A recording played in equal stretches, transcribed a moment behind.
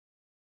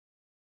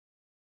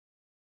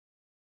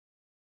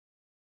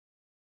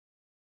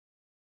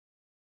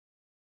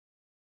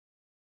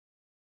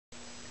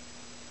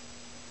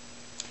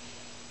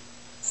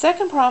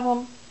Second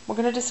problem we're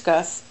going to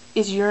discuss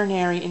is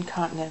urinary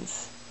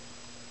incontinence.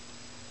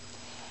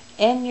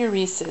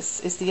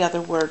 Enuresis is the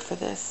other word for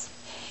this.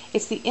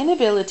 It's the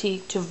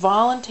inability to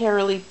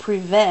voluntarily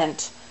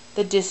prevent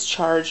the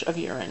discharge of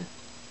urine.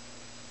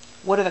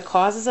 What are the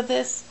causes of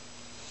this?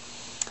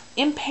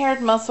 Impaired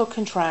muscle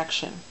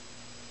contraction.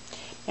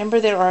 Remember,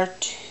 there are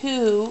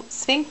two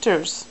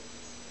sphincters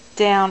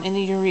down in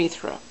the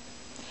urethra.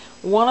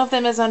 One of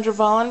them is under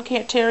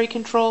voluntary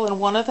control and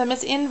one of them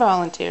is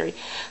involuntary.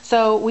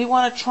 So we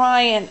want to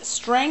try and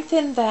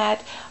strengthen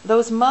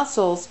those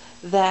muscles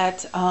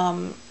that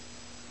are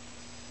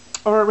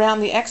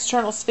around the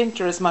external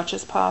sphincter as much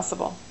as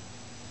possible.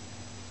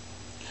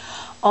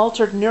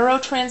 Altered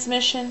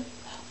neurotransmission,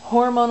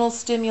 hormonal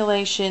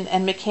stimulation,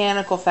 and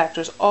mechanical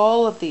factors,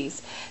 all of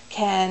these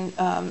can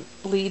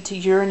lead to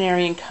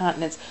urinary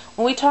incontinence.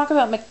 When we talk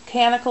about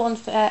mechanical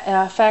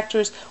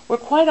factors, we're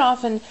quite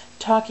often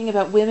talking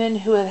about women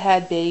who have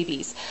had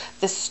babies.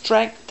 The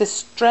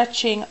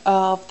stretching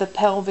of the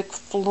pelvic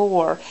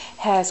floor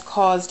has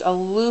caused a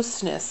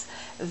looseness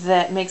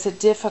that makes it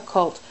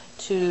difficult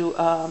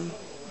to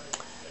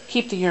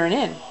keep the urine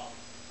in.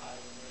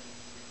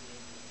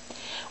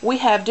 We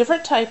have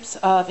different types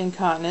of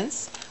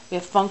incontinence. We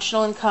have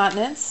functional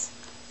incontinence,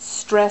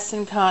 stress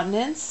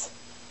incontinence,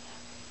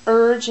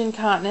 urge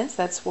incontinence,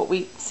 that's what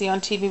we see on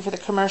TV for the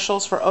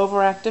commercials for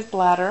overactive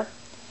bladder,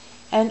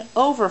 and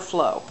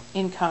overflow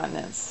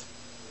incontinence.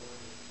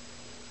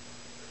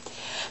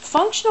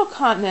 Functional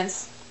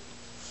continence,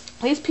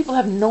 these people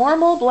have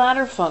normal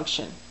bladder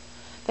function.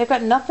 They've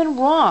got nothing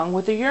wrong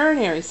with the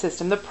urinary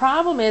system. The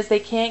problem is they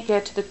can't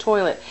get to the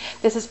toilet.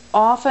 This is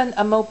often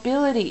a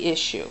mobility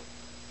issue.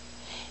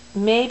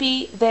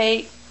 Maybe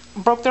they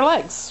broke their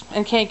legs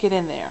and can't get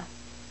in there.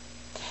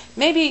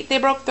 Maybe they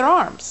broke their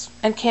arms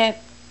and can't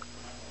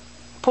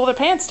pull their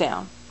pants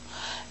down.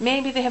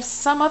 Maybe they have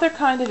some other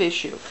kind of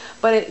issue,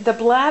 but the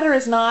bladder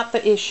is not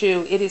the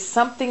issue. It is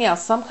something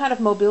else, some kind of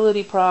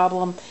mobility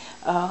problem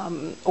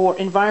or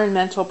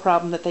environmental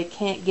problem that they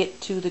can't get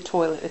to the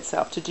toilet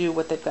itself to do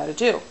what they've got to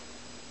do.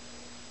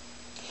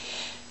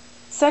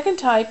 Second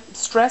type,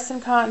 stress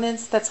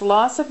incontinence, that's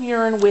loss of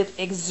urine with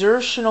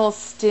exertional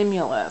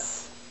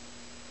stimulus.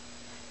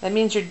 That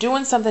means you're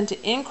doing something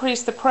to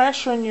increase the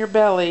pressure in your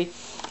belly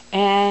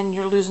and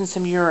you're losing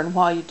some urine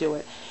while you do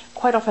it.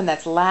 Quite often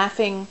that's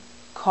laughing,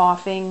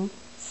 coughing,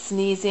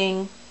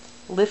 sneezing,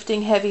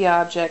 lifting heavy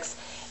objects.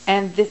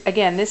 And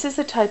this is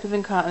the type of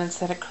incontinence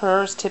that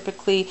occurs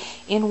typically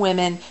in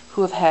women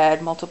who have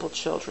had multiple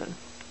children.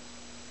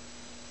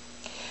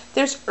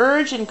 There's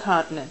urge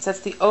incontinence. That's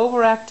the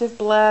overactive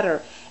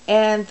bladder.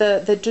 And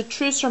the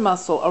detrusor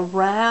muscle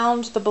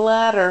around the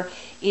bladder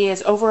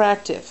is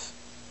overactive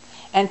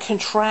and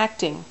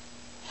contracting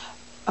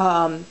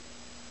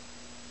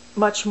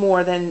much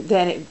more than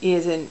it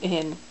is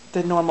in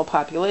the normal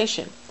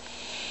population.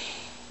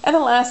 And the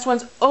last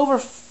one's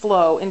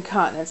overflow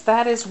incontinence.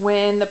 That is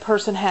when the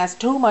person has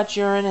too much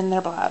urine in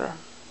their bladder.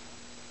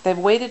 They've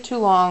waited too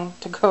long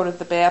to go to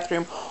the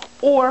bathroom,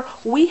 or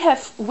we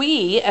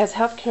as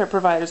healthcare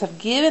providers have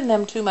given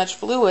them too much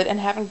fluid and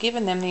haven't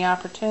given them the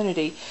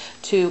opportunity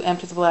to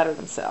empty the bladder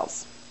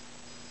themselves.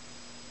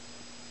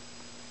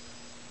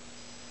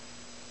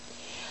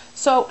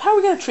 So how are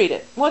we going to treat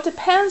it? Well, it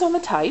depends on the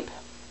type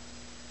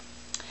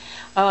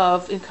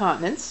of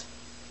incontinence.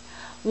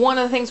 One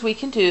of the things we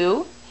can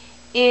do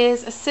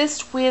is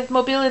assist with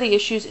mobility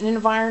issues and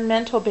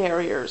environmental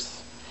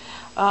barriers.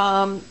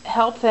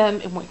 Help them.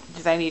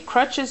 Do they need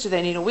crutches? Do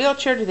they need a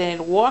wheelchair? Do they need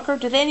a walker?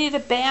 Do they need a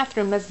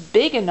bathroom that's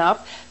big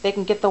enough they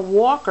can get the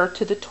walker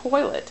to the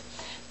toilet?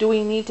 Do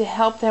we need to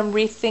help them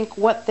rethink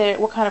what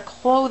kind of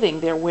clothing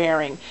they're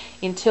wearing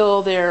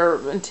until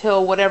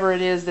whatever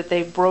it is that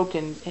they've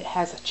broken it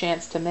has a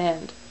chance to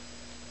mend?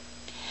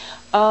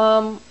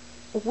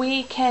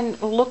 We can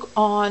look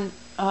on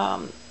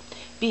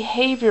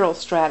behavioral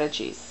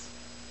strategies.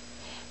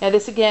 Now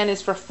this again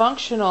is for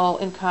functional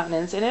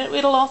incontinence, and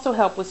it'll also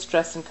help with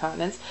stress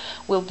incontinence.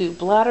 We'll do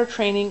bladder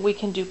training. We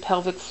can do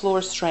pelvic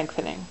floor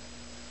strengthening.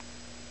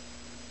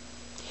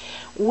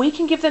 We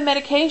can give them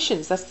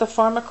medications. That's the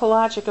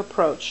pharmacologic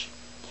approach.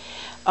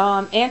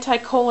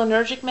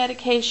 Anticholinergic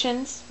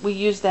medications, we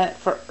use that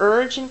for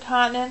urge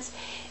incontinence.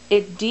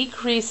 It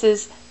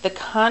decreases the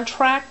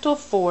contractile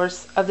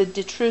force of the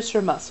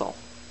detrusor muscle,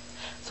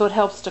 so it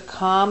helps to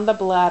calm the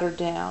bladder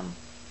down.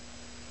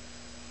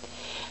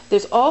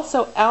 There's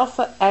also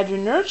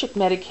alpha-adrenergic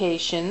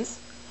medications,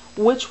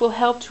 which will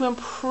help to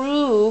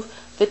improve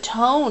the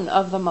tone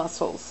of the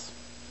muscles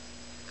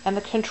and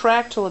the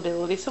contractile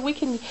ability. So we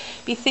can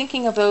be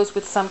thinking of those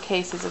with some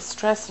cases of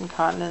stress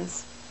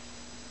incontinence.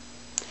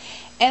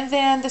 And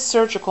then the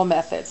surgical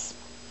methods.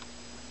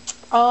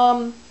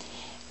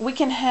 We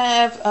can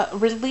have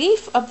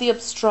relief of the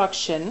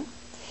obstruction.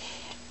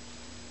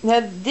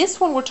 Now this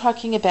one we're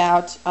talking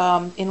about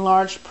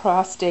enlarged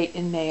prostate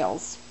in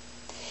males.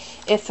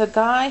 If a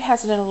guy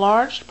has an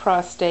enlarged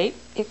prostate,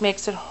 it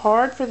makes it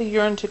hard for the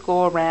urine to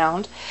go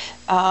around.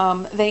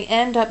 They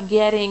end up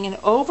getting an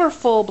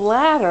overfull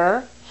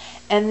bladder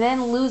and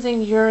then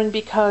losing urine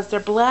because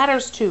their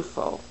bladder's too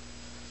full.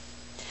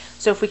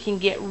 So if we can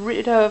get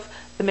rid of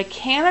the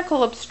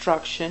mechanical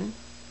obstruction,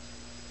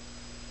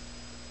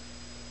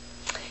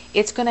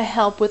 it's going to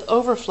help with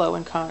overflow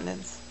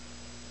incontinence.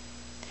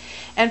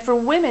 And for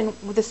women,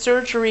 the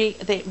surgery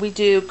that we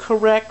do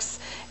corrects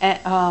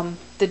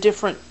the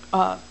different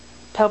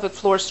pelvic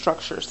floor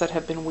structures that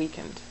have been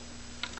weakened.